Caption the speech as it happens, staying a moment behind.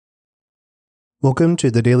Welcome to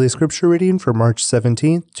the Daily Scripture Reading for March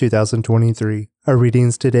 17th, 2023. Our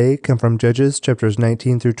readings today come from Judges chapters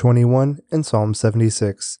 19 through 21 and Psalm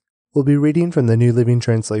 76. We'll be reading from the New Living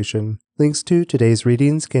Translation. Links to today's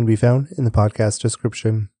readings can be found in the podcast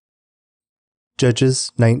description.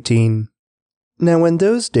 Judges 19. Now in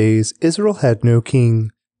those days Israel had no king.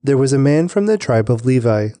 There was a man from the tribe of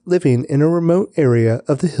Levi living in a remote area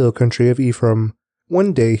of the hill country of Ephraim.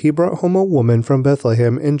 One day he brought home a woman from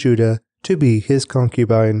Bethlehem in Judah to be his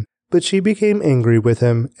concubine, but she became angry with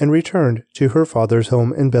him and returned to her father's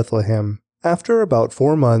home in Bethlehem. After about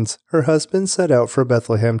 4 months, her husband set out for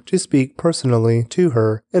Bethlehem to speak personally to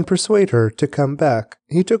her and persuade her to come back.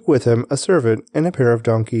 He took with him a servant and a pair of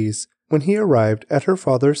donkeys. When he arrived at her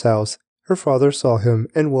father's house, her father saw him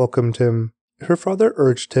and welcomed him. Her father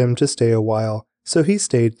urged him to stay a while, so he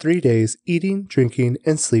stayed 3 days, eating, drinking,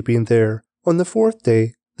 and sleeping there. On the 4th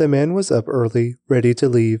day, the man was up early, ready to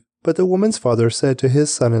leave. But the woman's father said to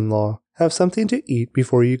his son-in-law, "Have something to eat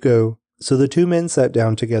before you go." So the two men sat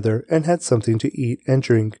down together and had something to eat and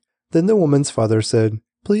drink. Then the woman's father said,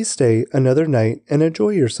 "Please stay another night and enjoy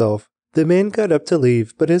yourself." The man got up to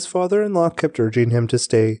leave, but his father-in-law kept urging him to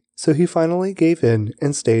stay, so he finally gave in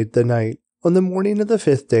and stayed the night. On the morning of the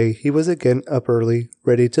 5th day, he was again up early,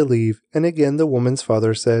 ready to leave, and again the woman's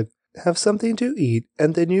father said, "Have something to eat,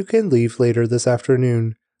 and then you can leave later this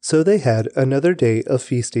afternoon." So they had another day of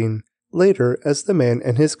feasting. Later, as the man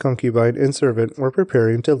and his concubine and servant were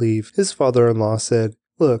preparing to leave, his father-in-law said,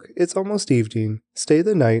 "Look, it's almost evening. Stay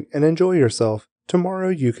the night and enjoy yourself. Tomorrow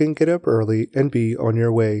you can get up early and be on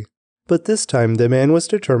your way." But this time the man was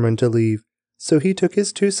determined to leave. So he took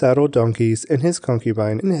his 2 saddled donkeys and his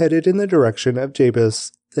concubine and headed in the direction of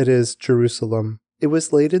Jabus, that is, Jerusalem. It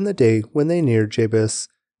was late in the day when they neared Jabus,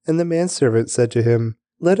 and the man's servant said to him,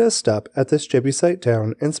 "Let us stop at this Jebusite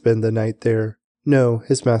town and spend the night there." "No,"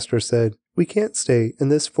 his master said, "we can't stay in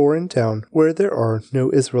this foreign town where there are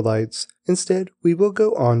no Israelites. Instead, we will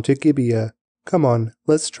go on to Gibeah. Come on,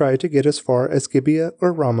 let's try to get as far as Gibeah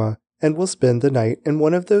or Ramah, and we'll spend the night in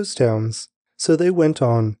one of those towns." So they went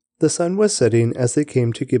on. The sun was setting as they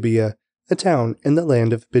came to Gibeah, a town in the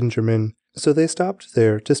land of Benjamin. So they stopped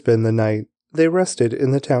there to spend the night. They rested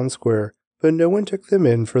in the town square, but no one took them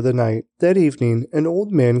in for the night. That evening, an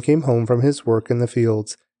old man came home from his work in the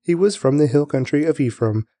fields. He was from the hill country of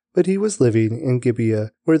Ephraim, but he was living in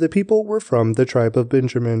Gibeah, where the people were from the tribe of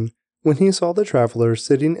Benjamin. When he saw the travelers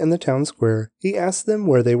sitting in the town square, he asked them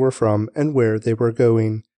where they were from and where they were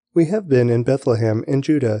going. "We have been in Bethlehem in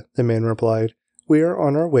Judah," the man replied. "We are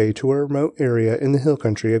on our way to a remote area in the hill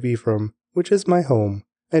country of Ephraim, which is my home.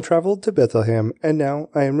 I traveled to Bethlehem, and now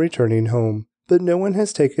I am returning home. But no one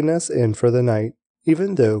has taken us in for the night,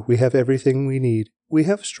 even though we have everything we need. We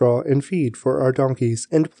have straw and feed for our donkeys,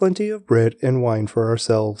 and plenty of bread and wine for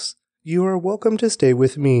ourselves." "You are welcome to stay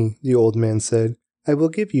with me," the old man said. "I will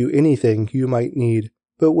give you anything you might need.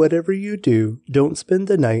 But whatever you do, don't spend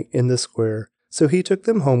the night in the square." So he took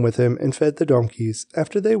them home with him and fed the donkeys.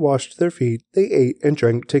 After they washed their feet, they ate and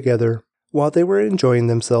drank together. While they were enjoying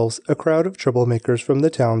themselves, a crowd of troublemakers from the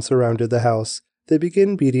town surrounded the house. They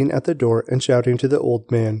began beating at the door and shouting to the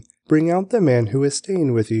old man, "Bring out the man who is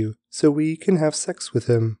staying with you, so we can have sex with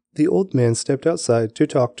him." The old man stepped outside to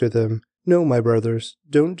talk to them. "No, my brothers,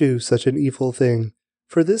 don't do such an evil thing,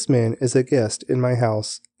 for this man is a guest in my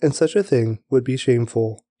house, and such a thing would be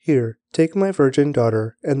shameful. Here, take my virgin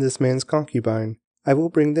daughter and this man's concubine. I will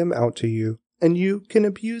bring them out to you, and you can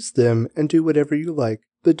abuse them and do whatever you like,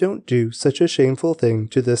 but don't do such a shameful thing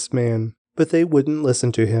to this man." But they wouldn't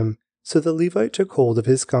listen to him. So the Levite took hold of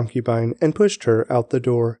his concubine and pushed her out the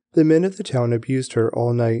door. The men of the town abused her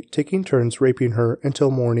all night, taking turns raping her until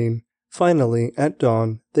morning. Finally, at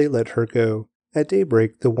dawn, they let her go. At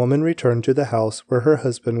daybreak, the woman returned to the house where her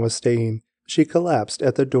husband was staying. She collapsed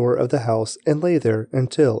at the door of the house and lay there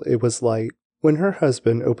until it was light. When her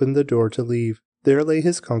husband opened the door to leave, there lay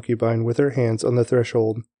his concubine with her hands on the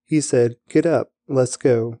threshold. He said, "Get up, let's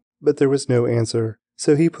go." But there was no answer.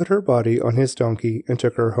 So he put her body on his donkey and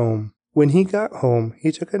took her home. When he got home,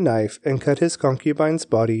 he took a knife and cut his concubine's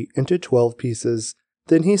body into 12 pieces.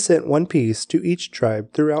 Then he sent 1 piece to each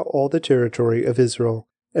tribe throughout all the territory of Israel.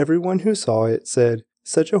 Everyone who saw it said,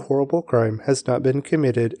 "Such a horrible crime has not been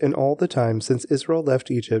committed in all the time since Israel left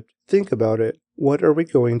Egypt. Think about it. What are we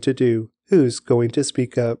going to do? Who's going to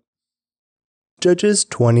speak up?" Judges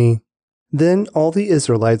 20. Then all the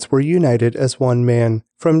Israelites were united as one man,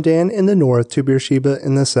 from Dan in the north to Beersheba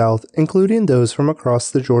in the south, including those from across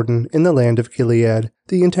the Jordan in the land of Gilead.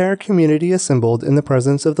 The entire community assembled in the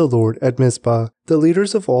presence of the Lord at Mizpah, the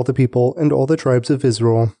leaders of all the people and all the tribes of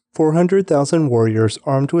Israel. 400,000 warriors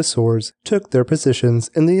armed with swords took their positions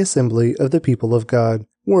in the assembly of the people of God.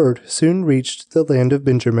 Word soon reached the land of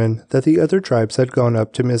Benjamin that the other tribes had gone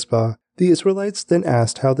up to Mizpah. The Israelites then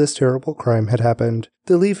asked how this terrible crime had happened.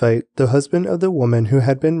 The Levite, the husband of the woman who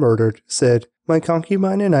had been murdered, said, "My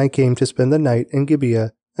concubine and I came to spend the night in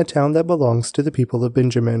Gibeah, a town that belongs to the people of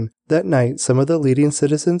Benjamin. That night some of the leading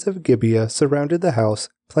citizens of Gibeah surrounded the house,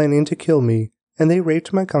 planning to kill me, and they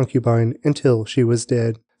raped my concubine until she was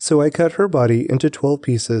dead. So I cut her body into 12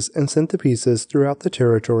 pieces and sent the pieces throughout the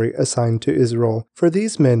territory assigned to Israel, for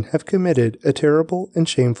these men have committed a terrible and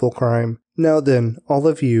shameful crime. Now then, all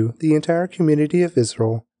of you, the entire community of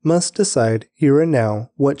Israel, must decide here and now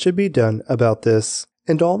what should be done about this."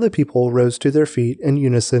 And all the people rose to their feet in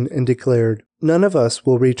unison and declared, "None of us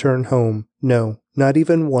will return home. No, not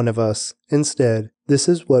even one of us. Instead, this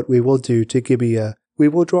is what we will do to Gibeah. We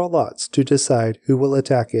will draw lots to decide who will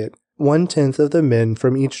attack it. 1/10 of the men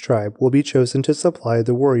from each tribe will be chosen to supply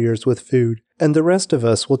the warriors with food, and the rest of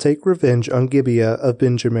us will take revenge on Gibeah of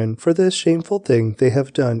Benjamin for this shameful thing they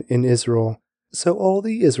have done in Israel." So all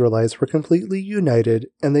the Israelites were completely united,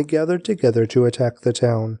 and they gathered together to attack the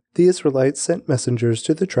town. The Israelites sent messengers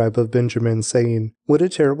to the tribe of Benjamin, saying, "What a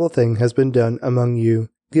terrible thing has been done among you.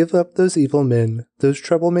 Give up those evil men, those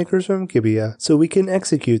troublemakers from Gibeah, so we can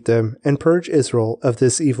execute them and purge Israel of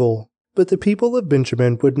this evil." But the people of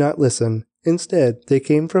Benjamin would not listen. Instead, they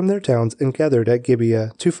came from their towns and gathered at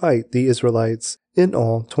Gibeah to fight the Israelites. In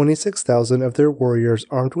all, 26,000 of their warriors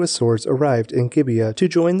armed with swords arrived in Gibeah to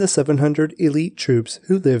join the 700 elite troops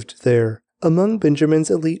who lived there. Among Benjamin's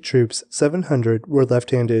elite troops, 700 were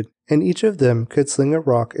left-handed, and each of them could sling a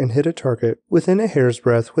rock and hit a target within a hair's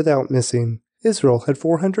breadth without missing. Israel had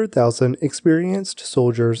 400,000 experienced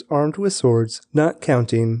soldiers armed with swords, not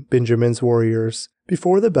counting Benjamin's warriors.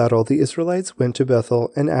 Before the battle, the Israelites went to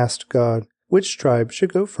Bethel and asked God, which tribe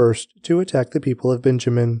should go first to attack the people of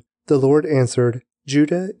Benjamin. The Lord answered,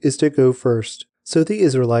 "Judah is to go first." So the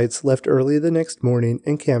Israelites left early the next morning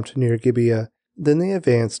and camped near Gibeah. Then they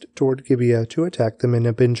advanced toward Gibeah to attack the men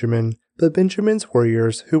of Benjamin. But Benjamin's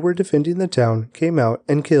warriors, who were defending the town, came out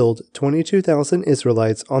and killed 22,000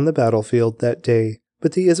 Israelites on the battlefield that day.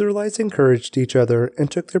 But the Israelites encouraged each other and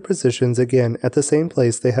took their positions again at the same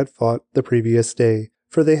place they had fought the previous day.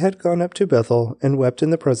 For they had gone up to Bethel and wept in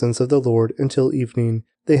the presence of the Lord until evening.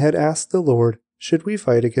 They had asked the Lord, "Should we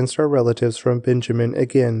fight against our relatives from Benjamin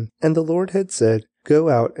again?" And the Lord had said, "Go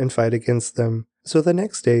out and fight against them." So the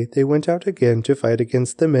next day they went out again to fight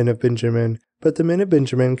against the men of Benjamin. But the men of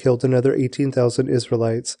Benjamin killed another 18,000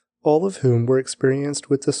 Israelites, all of whom were experienced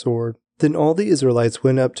with the sword. Then all the Israelites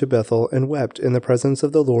went up to Bethel and wept in the presence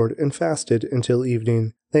of the Lord and fasted until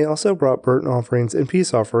evening. They also brought burnt offerings and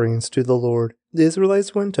peace offerings to the Lord. The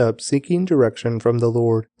Israelites went up seeking direction from the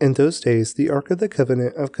Lord. In those days the Ark of the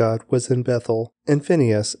Covenant of God was in Bethel, and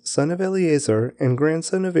Phinehas, son of Eleazar and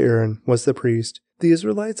grandson of Aaron, was the priest. The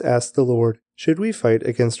Israelites asked the Lord, "Should we fight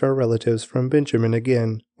against our relatives from Benjamin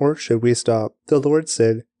again, or should we stop?" The Lord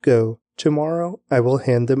said, "Go. Tomorrow I will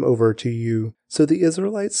hand them over to you." So the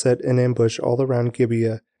Israelites set an ambush all around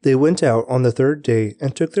Gibeah. They went out on the third day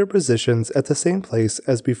and took their positions at the same place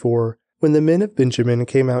as before. When the men of Benjamin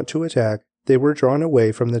came out to attack, they were drawn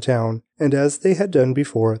away from the town, and as they had done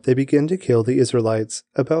before, they began to kill the Israelites.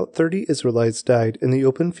 About 30 Israelites died in the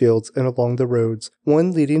open fields and along the roads,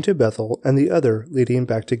 one leading to Bethel and the other leading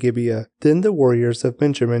back to Gibeah. Then the warriors of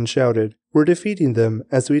Benjamin shouted, "We're defeating them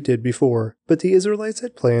as we did before." But the Israelites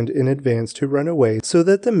had planned in advance to run away so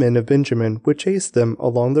that the men of Benjamin would chase them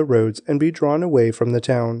along the roads and be drawn away from the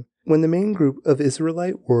town. When the main group of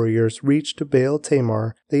Israelite warriors reached Baal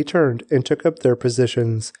Tamar, they turned and took up their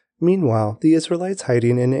positions. Meanwhile, the Israelites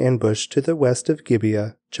hiding in ambush to the west of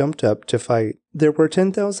Gibeah jumped up to fight. There were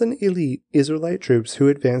 10,000 elite Israelite troops who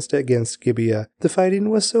advanced against Gibeah. The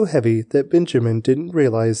fighting was so heavy that Benjamin didn't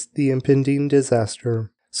realize the impending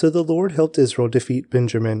disaster. So the Lord helped Israel defeat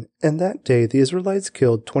Benjamin, and that day the Israelites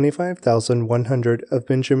killed 25,100 of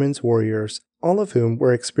Benjamin's warriors, all of whom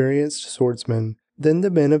were experienced swordsmen. Then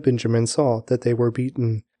the men of Benjamin saw that they were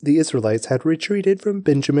beaten. The Israelites had retreated from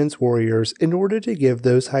Benjamin's warriors in order to give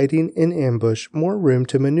those hiding in ambush more room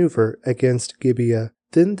to maneuver against Gibeah.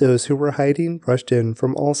 Then those who were hiding rushed in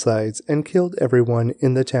from all sides and killed everyone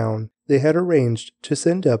in the town. They had arranged to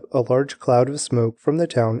send up a large cloud of smoke from the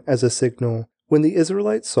town as a signal. When the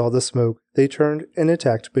Israelites saw the smoke, they turned and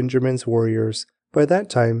attacked Benjamin's warriors. By that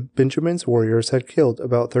time, Benjamin's warriors had killed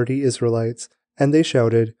about 30 Israelites, and they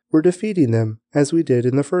shouted, "We're defeating them, as we did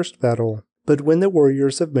in the first battle." But when the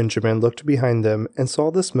warriors of Benjamin looked behind them and saw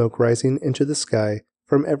the smoke rising into the sky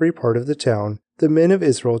from every part of the town, the men of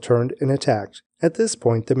Israel turned and attacked. At this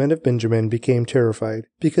point, the men of Benjamin became terrified,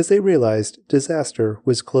 because they realized disaster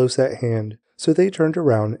was close at hand. So they turned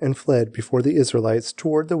around and fled before the Israelites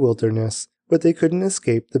toward the wilderness. But they couldn't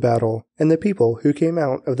escape the battle, and the people who came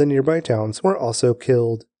out of the nearby towns were also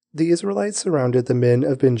killed. The Israelites surrounded the men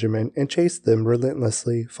of Benjamin and chased them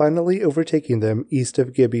relentlessly, finally overtaking them east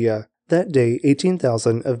of Gibeah. That day,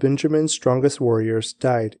 18,000 of Benjamin's strongest warriors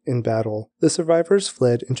died in battle. The survivors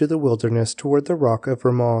fled into the wilderness toward the rock of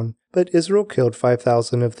Rimmon, but Israel killed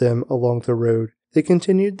 5,000 of them along the road. They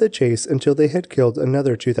continued the chase until they had killed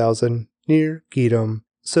another 2,000 near Gidom.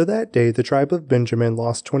 So that day the tribe of Benjamin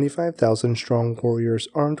lost 25,000 strong warriors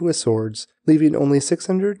armed with swords, leaving only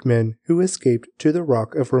 600 men who escaped to the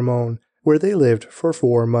rock of Rimmon, where they lived for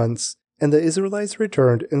 4 months. And the Israelites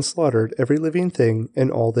returned and slaughtered every living thing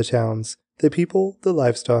in all the towns, the people, the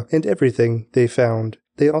livestock, and everything they found.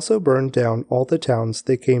 They also burned down all the towns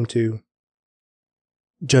they came to.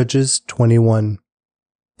 Judges 21.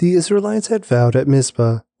 The Israelites had vowed at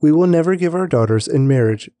Mizpah, "We will never give our daughters in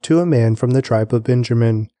marriage to a man from the tribe of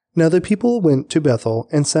Benjamin." Now the people went to Bethel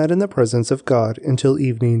and sat in the presence of God until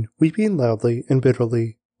evening, weeping loudly and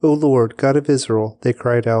bitterly. "O Lord, God of Israel," they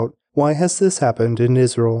cried out, "why has this happened in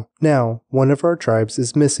Israel? Now, one of our tribes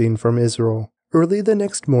is missing from Israel." Early the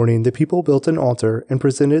next morning the people built an altar and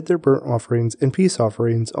presented their burnt offerings and peace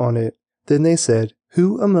offerings on it. Then they said,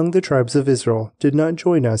 "Who among the tribes of Israel did not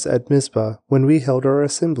join us at Mizpah when we held our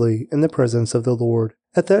assembly in the presence of the Lord?"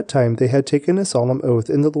 At that time they had taken a solemn oath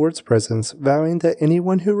in the Lord's presence, vowing that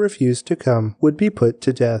anyone who refused to come would be put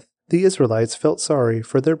to death. The Israelites felt sorry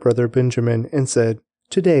for their brother Benjamin and said,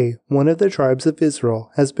 "Today, one of the tribes of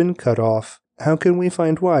Israel has been cut off. How can we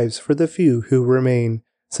find wives for the few who remain,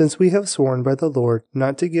 since we have sworn by the Lord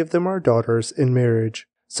not to give them our daughters in marriage?"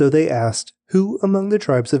 So they asked, "Who among the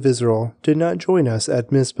tribes of Israel did not join us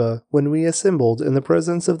at Mizpah when we assembled in the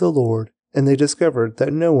presence of the Lord?" And they discovered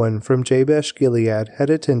that no one from Jabesh Gilead had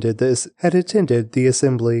attended the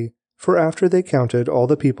assembly. For after they counted all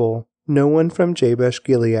the people, no one from Jabesh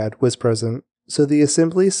Gilead was present. So the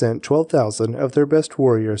assembly sent 12,000 of their best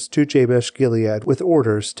warriors to Jabesh Gilead with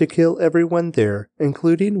orders to kill everyone there,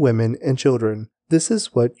 including women and children. "This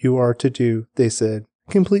is what you are to do," they said.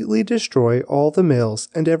 "Completely destroy all the males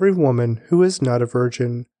and every woman who is not a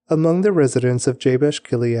virgin." Among the residents of Jabesh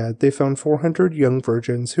Gilead they found 400 young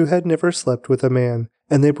virgins who had never slept with a man,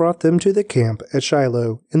 and they brought them to the camp at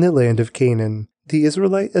Shiloh in the land of Canaan. The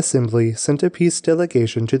Israelite assembly sent a peace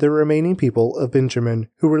delegation to the remaining people of Benjamin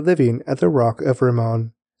who were living at the rock of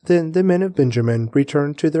Rimmon. Then the men of Benjamin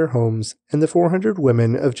returned to their homes, and the 400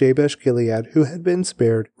 women of Jabesh Gilead who had been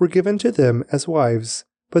spared were given to them as wives.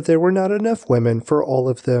 But there were not enough women for all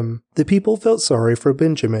of them. The people felt sorry for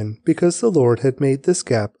Benjamin because the Lord had made this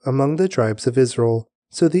gap among the tribes of Israel.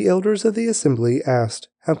 So the elders of the assembly asked,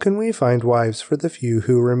 "How can we find wives for the few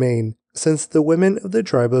who remain? Since the women of the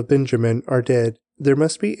tribe of Benjamin are dead, there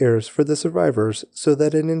must be heirs for the survivors so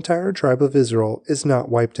that an entire tribe of Israel is not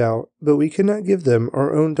wiped out. But we cannot give them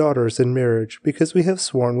our own daughters in marriage because we have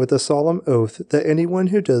sworn with a solemn oath that anyone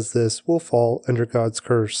who does this will fall under God's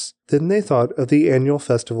curse." Then they thought of the annual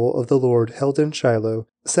festival of the Lord held in Shiloh,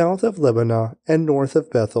 south of Lebanon and north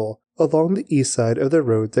of Bethel, along the east side of the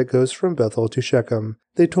road that goes from Bethel to Shechem.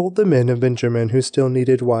 They told the men of Benjamin who still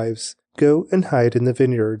needed wives, "Go and hide in the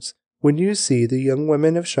vineyards. When you see the young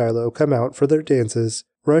women of Shiloh come out for their dances,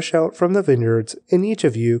 rush out from the vineyards, and each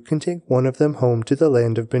of you can take one of them home to the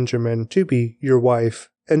land of Benjamin to be your wife.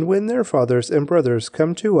 And when their fathers and brothers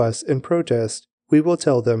come to us in protest, we will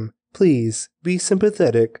tell them, 'Please, be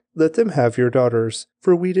sympathetic, let them have your daughters,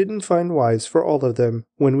 for we didn't find wives for all of them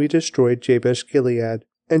when we destroyed Jabesh Gilead.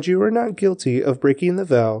 And you are not guilty of breaking the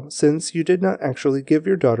vow, since you did not actually give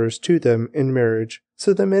your daughters to them in marriage.'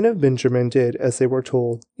 So the men of Benjamin did as they were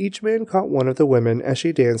told. Each man caught one of the women as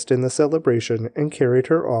she danced in the celebration and carried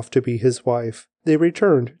her off to be his wife. They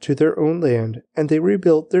returned to their own land, and they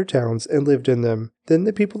rebuilt their towns and lived in them. Then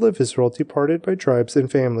the people of Israel departed by tribes and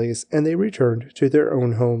families, and they returned to their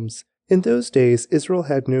own homes. In those days Israel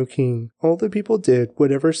had no king. All the people did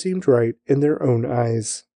whatever seemed right in their own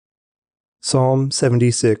eyes. Psalm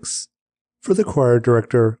 76. For the choir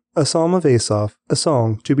director, a psalm of Asaph, a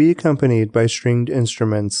song to be accompanied by stringed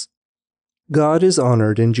instruments. God is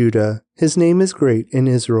honored in Judah. His name is great in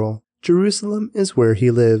Israel. Jerusalem is where he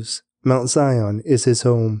lives. Mount Zion is his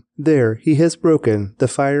home. There he has broken the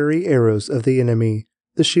fiery arrows of the enemy,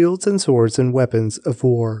 the shields and swords and weapons of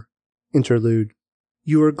war. Interlude.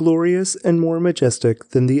 You are glorious and more majestic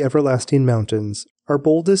than the everlasting mountains. Our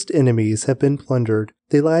boldest enemies have been plundered.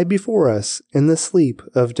 They lie before us in the sleep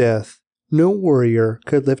of death. No warrior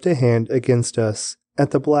could lift a hand against us.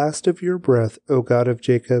 At the blast of your breath, O God of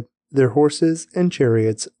Jacob, their horses and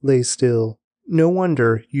chariots lay still. No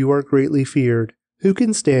wonder you are greatly feared. Who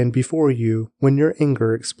can stand before you when your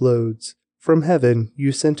anger explodes? From heaven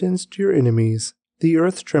you sentenced your enemies. The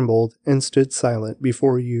earth trembled and stood silent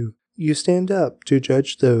before you. You stand up to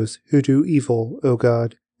judge those who do evil, O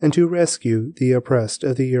God, and to rescue the oppressed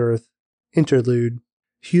of the earth. Interlude.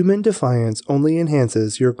 Human defiance only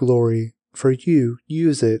enhances your glory, for you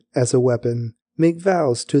use it as a weapon. Make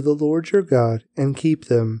vows to the Lord your God and keep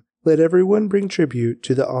them. Let everyone bring tribute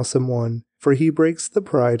to the Awesome One, for he breaks the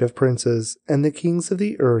pride of princes, and the kings of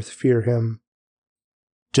the earth fear him.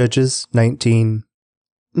 Judges 19.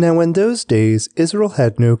 Now in those days Israel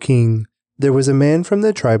had no king. There was a man from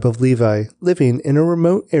the tribe of Levi living in a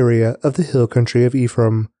remote area of the hill country of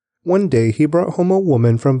Ephraim. One day he brought home a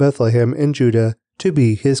woman from Bethlehem in Judah to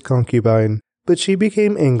be his concubine, but she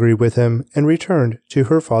became angry with him and returned to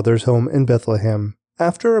her father's home in Bethlehem.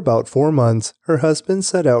 After about 4 months, her husband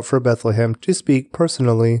set out for Bethlehem to speak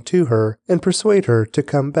personally to her and persuade her to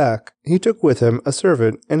come back. He took with him a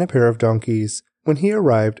servant and a pair of donkeys. When he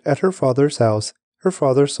arrived at her father's house, her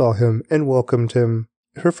father saw him and welcomed him.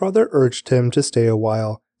 Her father urged him to stay a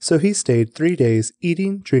while, so he stayed 3 days,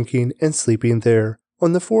 eating, drinking, and sleeping there.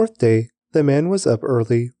 On the 4th day, the man was up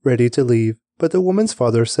early, ready to leave, but the woman's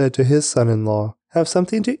father said to his son-in-law, "Have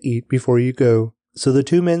something to eat before you go." So the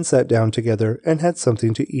 2 men sat down together and had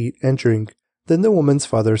something to eat and drink. Then the woman's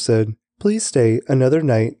father said, "Please stay another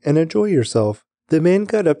night and enjoy yourself." The man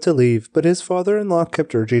got up to leave, but his father-in-law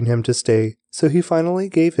kept urging him to stay, so he finally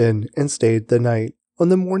gave in and stayed the night. On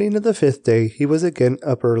the morning of the 5th day, he was again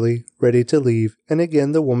up early, ready to leave, and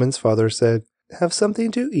again the woman's father said, "Have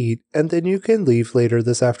something to eat, and then you can leave later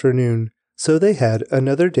this afternoon." So they had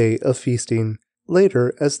another day of feasting.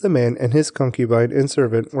 Later, as the man and his concubine and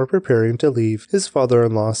servant were preparing to leave, his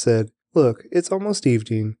father-in-law said, "Look, it's almost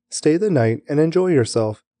evening. Stay the night and enjoy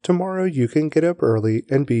yourself. Tomorrow you can get up early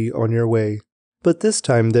and be on your way." But this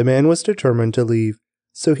time the man was determined to leave.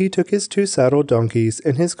 So he took his 2 saddled donkeys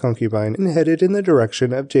and his concubine and headed in the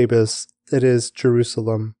direction of Jabus, that is,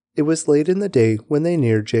 Jerusalem. It was late in the day when they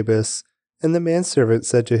neared Jabus, and the man's servant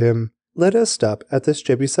said to him, "Let us stop at this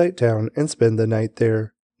Jebusite town and spend the night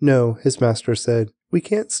there." "No," his master said, "we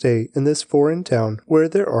can't stay in this foreign town where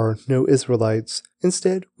there are no Israelites.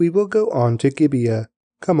 Instead, we will go on to Gibeah.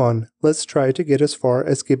 Come on, let's try to get as far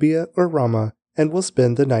as Gibeah or Ramah, and we'll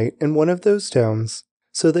spend the night in one of those towns."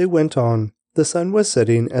 So they went on. The sun was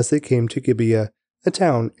setting as they came to Gibeah, a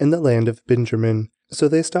town in the land of Benjamin, so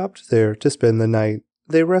they stopped there to spend the night.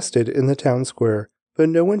 They rested in the town square, but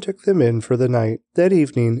no one took them in for the night. That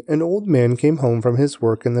evening, an old man came home from his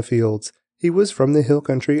work in the fields. He was from the hill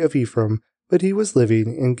country of Ephraim, but he was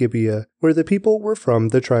living in Gibeah, where the people were from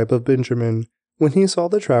the tribe of Benjamin. When he saw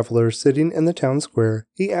the travelers sitting in the town square,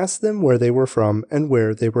 he asked them where they were from and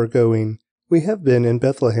where they were going. "We have been in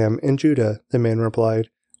Bethlehem in Judah," the man replied.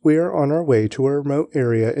 "We are on our way to a remote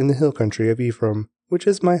area in the hill country of Ephraim, which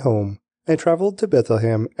is my home. I traveled to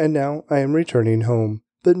Bethlehem, and now I am returning home.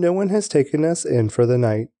 But no one has taken us in for the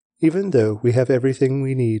night, even though we have everything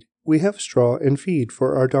we need. We have straw and feed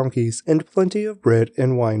for our donkeys, and plenty of bread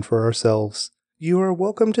and wine for ourselves." "You are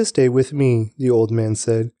welcome to stay with me," the old man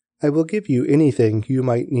said. "I will give you anything you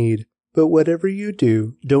might need. But whatever you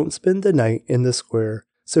do, don't spend the night in the square."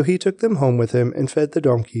 So he took them home with him and fed the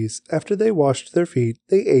donkeys. After they washed their feet,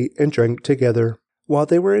 they ate and drank together. While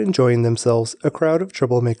they were enjoying themselves, a crowd of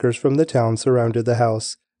troublemakers from the town surrounded the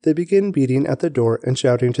house. They began beating at the door and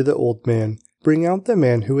shouting to the old man, "Bring out the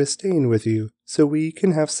man who is staying with you, so we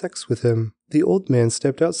can have sex with him." The old man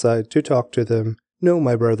stepped outside to talk to them. "No,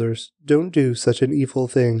 my brothers, don't do such an evil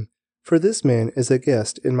thing, for this man is a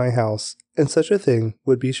guest in my house, and such a thing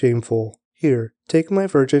would be shameful. Here, take my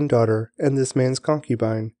virgin daughter and this man's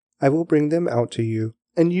concubine. I will bring them out to you,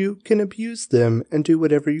 and you can abuse them and do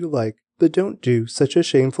whatever you like, but don't do such a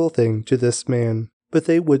shameful thing to this man." But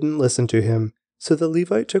they wouldn't listen to him. So the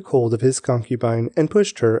Levite took hold of his concubine and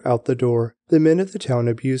pushed her out the door. The men of the town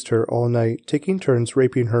abused her all night, taking turns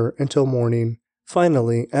raping her until morning.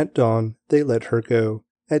 Finally, at dawn, they let her go.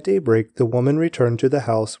 At daybreak, the woman returned to the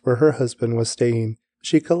house where her husband was staying.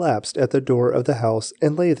 She collapsed at the door of the house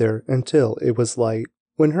and lay there until it was light.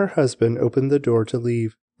 When her husband opened the door to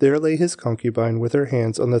leave, there lay his concubine with her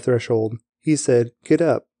hands on the threshold. He said, "Get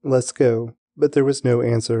up, let's go." But there was no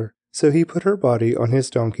answer. So he put her body on his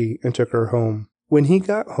donkey and took her home. When he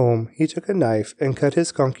got home, he took a knife and cut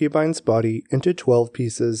his concubine's body into 12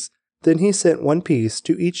 pieces. Then he sent one piece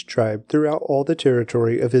to each tribe throughout all the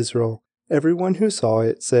territory of Israel. Everyone who saw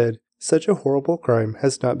it said, "Such a horrible crime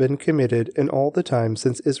has not been committed in all the time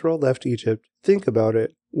since Israel left Egypt. Think about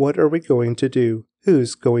it. What are we going to do?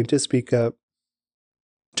 Who's going to speak up?"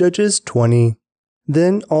 Judges 20.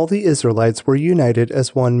 Then all the Israelites were united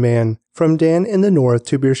as one man, from Dan in the north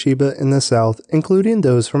to Beersheba in the south, including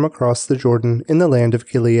those from across the Jordan in the land of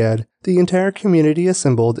Gilead. The entire community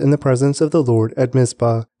assembled in the presence of the Lord at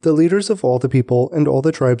Mizpah, the leaders of all the people and all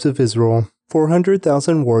the tribes of Israel.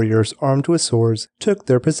 400,000 warriors armed with swords took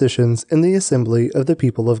their positions in the assembly of the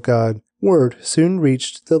people of God. Word soon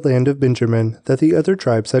reached the land of Benjamin that the other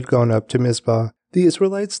tribes had gone up to Mizpah. The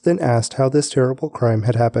Israelites then asked how this terrible crime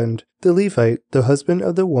had happened. The Levite, the husband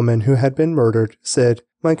of the woman who had been murdered, said,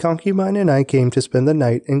 "My concubine and I came to spend the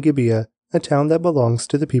night in Gibeah, a town that belongs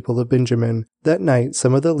to the people of Benjamin. That night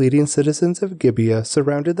some of the leading citizens of Gibeah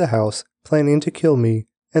surrounded the house, planning to kill me,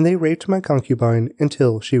 and they raped my concubine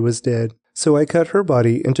until she was dead. So I cut her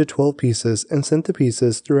body into 12 pieces and sent the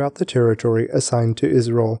pieces throughout the territory assigned to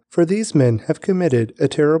Israel, for these men have committed a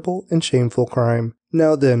terrible and shameful crime.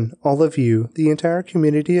 Now then, all of you, the entire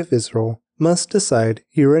community of Israel, must decide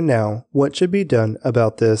here and now what should be done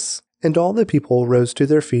about this." And all the people rose to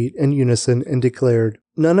their feet in unison and declared,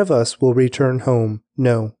 "None of us will return home.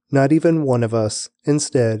 No, not even one of us.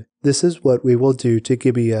 Instead, this is what we will do to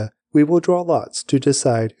Gibeah. We will draw lots to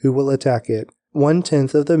decide who will attack it.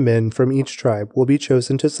 1/10 of the men from each tribe will be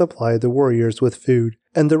chosen to supply the warriors with food,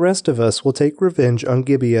 and the rest of us will take revenge on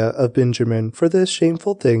Gibeah of Benjamin for this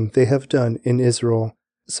shameful thing they have done in Israel."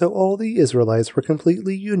 So all the Israelites were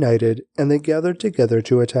completely united, and they gathered together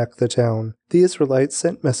to attack the town. The Israelites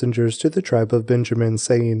sent messengers to the tribe of Benjamin,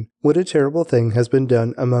 saying, "What a terrible thing has been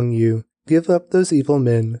done among you. Give up those evil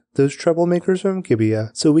men, those troublemakers from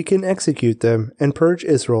Gibeah, so we can execute them and purge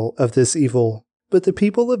Israel of this evil." But the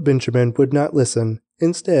people of Benjamin would not listen.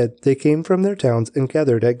 Instead, they came from their towns and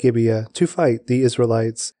gathered at Gibeah to fight the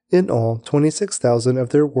Israelites. In all, 26,000 of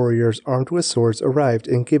their warriors armed with swords arrived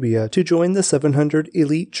in Gibeah to join the 700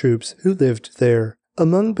 elite troops who lived there.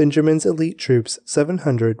 Among Benjamin's elite troops,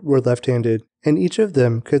 700 were left-handed, and each of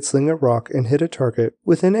them could sling a rock and hit a target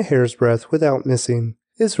within a hair's breadth without missing.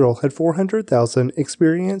 Israel had 400,000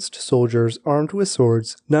 experienced soldiers armed with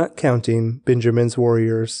swords, not counting Benjamin's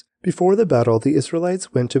warriors. Before the battle, the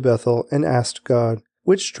Israelites went to Bethel and asked God,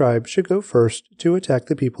 which tribe should go first to attack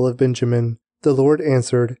the people of Benjamin. The Lord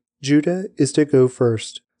answered, "Judah is to go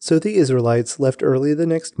first." So the Israelites left early the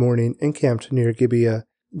next morning and camped near Gibeah.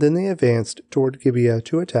 Then they advanced toward Gibeah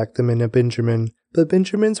to attack the men of Benjamin. But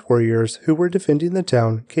Benjamin's warriors, who were defending the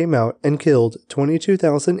town, came out and killed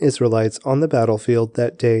 22,000 Israelites on the battlefield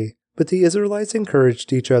that day. But the Israelites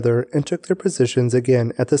encouraged each other and took their positions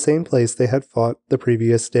again at the same place they had fought the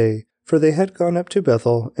previous day. For they had gone up to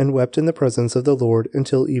Bethel and wept in the presence of the Lord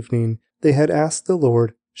until evening. They had asked the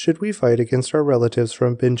Lord, "Should we fight against our relatives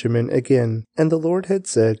from Benjamin again?" And the Lord had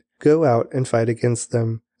said, "Go out and fight against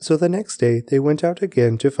them." So the next day they went out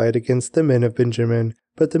again to fight against the men of Benjamin.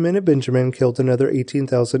 But the men of Benjamin killed another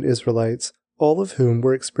 18,000 Israelites, all of whom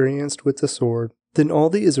were experienced with the sword. Then all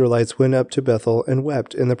the Israelites went up to Bethel and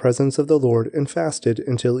wept in the presence of the Lord and fasted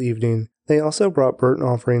until evening. They also brought burnt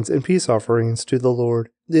offerings and peace offerings to the Lord.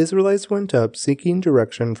 The Israelites went up seeking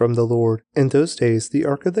direction from the Lord. In those days the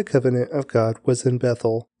Ark of the Covenant of God was in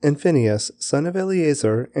Bethel, and Phinehas, son of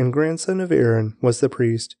Eleazar and grandson of Aaron, was the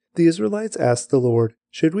priest. The Israelites asked the Lord,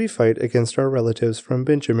 "Should we fight against our relatives from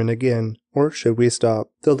Benjamin again, or should we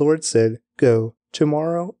stop?" The Lord said, "Go.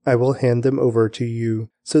 Tomorrow I will hand them over to you."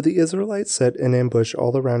 So the Israelites set an ambush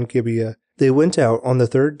all around Gibeah. They went out on the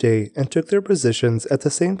third day and took their positions at the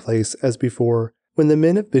same place as before. When the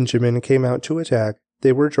men of Benjamin came out to attack,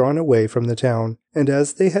 they were drawn away from the town, and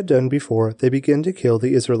as they had done before, they began to kill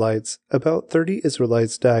the Israelites. About 30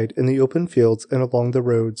 Israelites died in the open fields and along the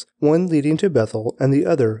roads, one leading to Bethel and the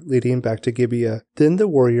other leading back to Gibeah. Then the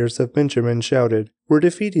warriors of Benjamin shouted, "We're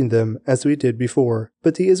defeating them as we did before."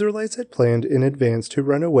 But the Israelites had planned in advance to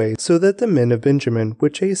run away so that the men of Benjamin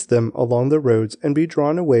would chase them along the roads and be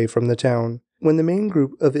drawn away from the town. When the main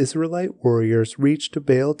group of Israelite warriors reached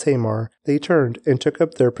Baal Tamar, they turned and took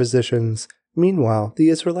up their positions. Meanwhile, the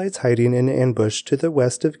Israelites hiding in ambush to the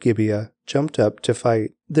west of Gibeah jumped up to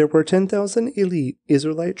fight. There were 10,000 elite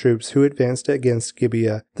Israelite troops who advanced against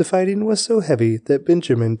Gibeah. The fighting was so heavy that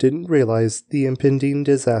Benjamin didn't realize the impending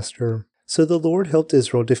disaster. So the Lord helped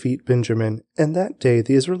Israel defeat Benjamin, and that day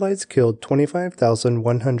the Israelites killed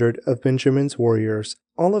 25,100 of Benjamin's warriors,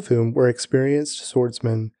 all of whom were experienced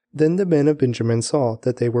swordsmen. Then the men of Benjamin saw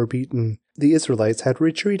that they were beaten. The Israelites had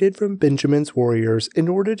retreated from Benjamin's warriors in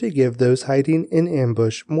order to give those hiding in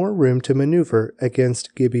ambush more room to maneuver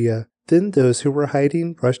against Gibeah. Then those who were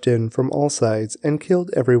hiding rushed in from all sides and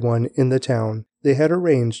killed everyone in the town. They had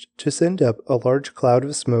arranged to send up a large cloud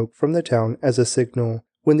of smoke from the town as a signal.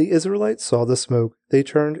 When the Israelites saw the smoke, they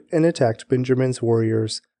turned and attacked Benjamin's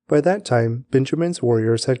warriors. By that time, Benjamin's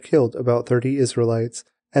warriors had killed about 30 Israelites,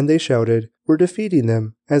 and they shouted, "We're defeating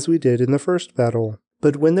them, as we did in the first battle."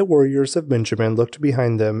 But when the warriors of Benjamin looked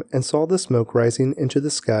behind them and saw the smoke rising into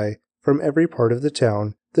the sky from every part of the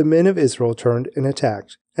town, the men of Israel turned and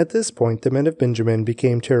attacked. At this point, the men of Benjamin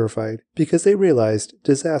became terrified, because they realized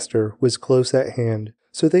disaster was close at hand.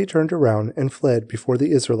 So they turned around and fled before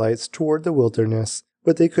the Israelites toward the wilderness.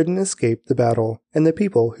 But they couldn't escape the battle, and the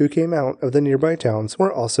people who came out of the nearby towns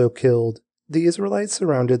were also killed. The Israelites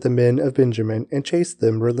surrounded the men of Benjamin and chased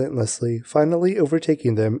them relentlessly, finally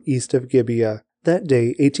overtaking them east of Gibeah. That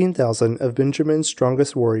day, 18,000 of Benjamin's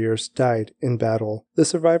strongest warriors died in battle. The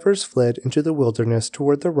survivors fled into the wilderness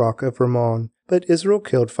toward the rock of Rimmon, but Israel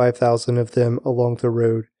killed 5,000 of them along the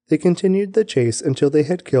road. They continued the chase until they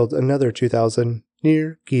had killed another 2,000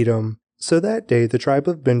 near Gidom. So that day the tribe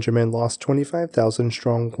of Benjamin lost 25,000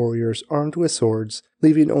 strong warriors armed with swords,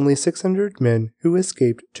 leaving only 600 men who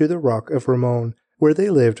escaped to the rock of Rimmon, where they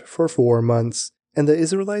lived for 4 months. And the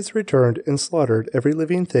Israelites returned and slaughtered every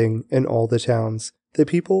living thing in all the towns, the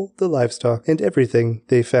people, the livestock, and everything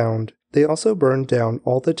they found. They also burned down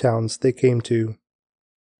all the towns they came to.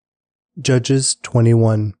 Judges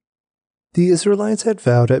 21. The Israelites had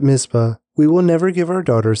vowed at Mizpah, "We will never give our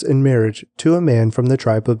daughters in marriage to a man from the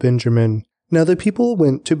tribe of Benjamin." Now the people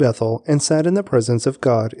went to Bethel and sat in the presence of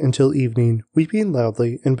God until evening, weeping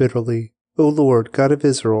loudly and bitterly. "O Lord, God of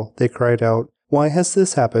Israel," they cried out, "why has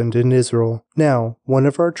this happened in Israel? Now one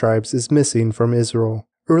of our tribes is missing from Israel."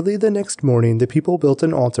 Early the next morning the people built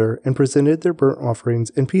an altar and presented their burnt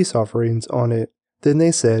offerings and peace offerings on it. Then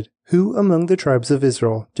they said, "Who among the tribes of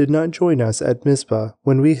Israel did not join us at Mizpah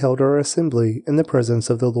when we held our assembly in the presence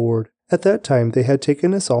of the Lord?" At that time they had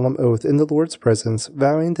taken a solemn oath in the Lord's presence,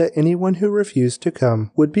 vowing that anyone who refused to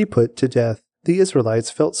come would be put to death. The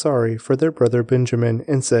Israelites felt sorry for their brother Benjamin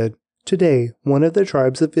and said, "Today one of the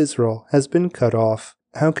tribes of Israel has been cut off.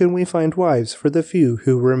 How can we find wives for the few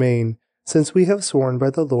who remain, since we have sworn by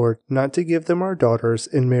the Lord not to give them our daughters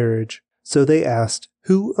in marriage?" So they asked,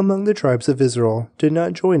 "Who among the tribes of Israel did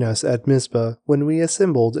not join us at Mizpah when we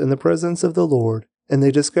assembled in the presence of the Lord?" And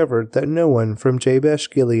they discovered that no one from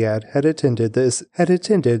Jabesh-Gilead had attended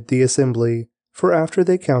the assembly. For after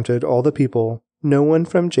they counted all the people, no one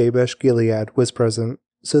from Jabesh-Gilead was present.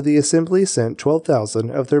 So the assembly sent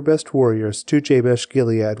 12,000 of their best warriors to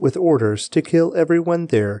Jabesh-Gilead with orders to kill everyone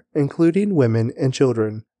there, including women and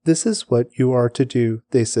children. "This is what you are to do,"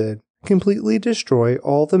 they said. "Completely destroy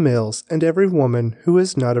all the males and every woman who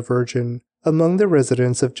is not a virgin." Among the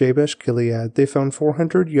residents of Jabesh-Gilead they found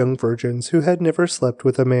 400 young virgins who had never slept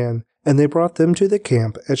with a man, and they brought them to the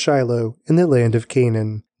camp at Shiloh in the land of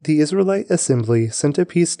Canaan. The Israelite assembly sent a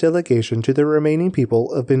peace delegation to the remaining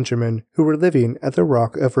people of Benjamin who were living at the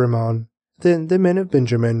rock of Rimmon. Then the men of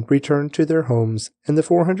Benjamin returned to their homes, and the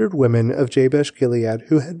 400 women of Jabesh-Gilead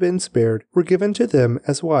who had been spared were given to them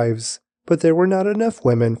as wives. But there were not enough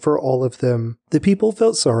women for all of them. The people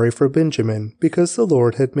felt sorry for Benjamin because the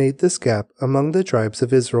Lord had made this gap among the tribes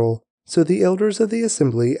of Israel. So the elders of the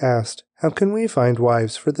assembly asked, "How can we find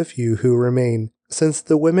wives for the few who remain? Since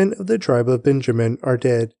the women of the tribe of Benjamin are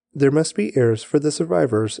dead, there must be heirs for the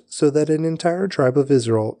survivors so that an entire tribe of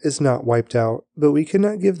Israel is not wiped out. But we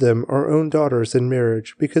cannot give them our own daughters in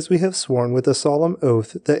marriage because we have sworn with a solemn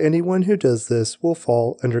oath that anyone who does this will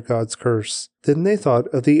fall under God's curse." Then they thought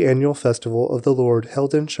of the annual festival of the Lord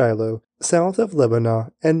held in Shiloh, south of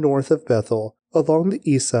Lebanon and north of Bethel, along the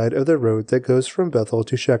east side of the road that goes from Bethel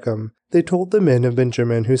to Shechem. They told the men of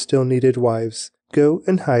Benjamin who still needed wives, "Go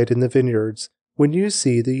and hide in the vineyards. When you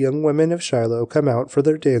see the young women of Shiloh come out for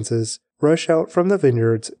their dances, rush out from the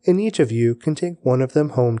vineyards, and each of you can take one of them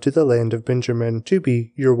home to the land of Benjamin to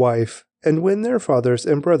be your wife. And when their fathers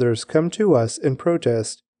and brothers come to us in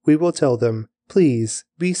protest, we will tell them, 'Please,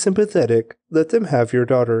 be sympathetic, let them have your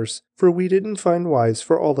daughters, for we didn't find wives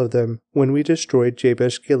for all of them when we destroyed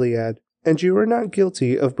Jabesh-Gilead. And you are not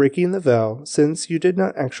guilty of breaking the vow, since you did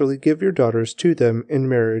not actually give your daughters to them in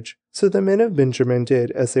marriage.' So the men of Benjamin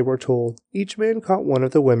did as they were told. Each man caught one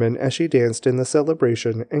of the women as she danced in the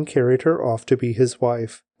celebration and carried her off to be his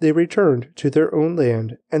wife. They returned to their own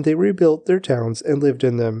land, and they rebuilt their towns and lived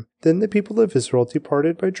in them. Then the people of Israel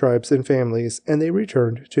departed by tribes and families, and they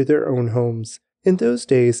returned to their own homes. In those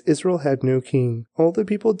days Israel had no king. All the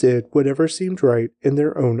people did whatever seemed right in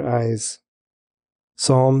their own eyes.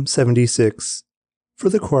 Psalm 76. For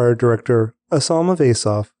the choir director, a psalm of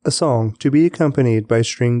Asaph, a song to be accompanied by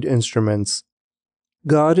stringed instruments.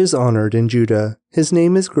 God is honored in Judah. His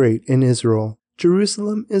name is great in Israel.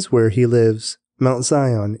 Jerusalem is where he lives. Mount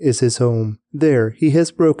Zion is his home. There he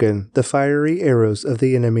has broken the fiery arrows of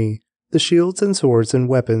the enemy, the shields and swords and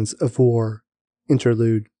weapons of war.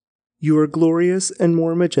 Interlude. You are glorious and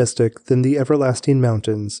more majestic than the everlasting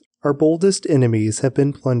mountains. Our boldest enemies have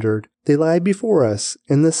been plundered. They lie before us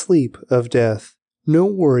in the sleep of death. No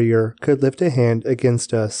warrior could lift a hand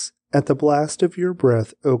against us. At the blast of your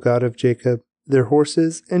breath, O God of Jacob, their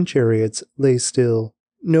horses and chariots lay still.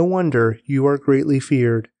 No wonder you are greatly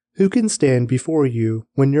feared. Who can stand before you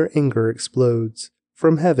when your anger explodes?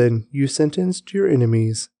 From heaven you sentenced your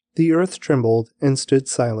enemies. The earth trembled and stood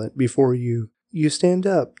silent before you. You stand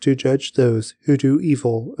up to judge those who do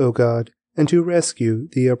evil, O God, and to rescue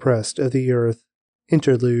the oppressed of the earth.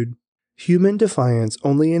 Interlude. Human defiance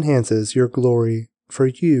only enhances your glory, for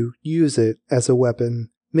you use it as a weapon.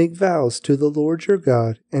 Make vows to the Lord your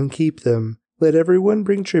God and keep them. Let everyone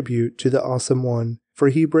bring tribute to the Awesome One, for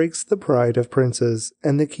he breaks the pride of princes,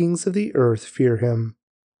 and the kings of the earth fear him.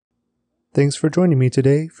 Thanks for joining me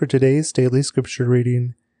today for today's daily scripture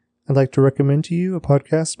reading. I'd like to recommend to you a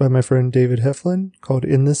podcast by my friend David Heflin called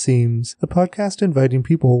In the Seams, a podcast inviting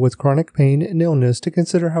people with chronic pain and illness to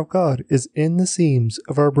consider how God is in the seams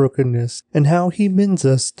of our brokenness and how he mends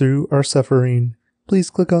us through our suffering.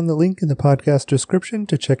 Please click on the link in the podcast description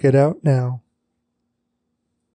to check it out now.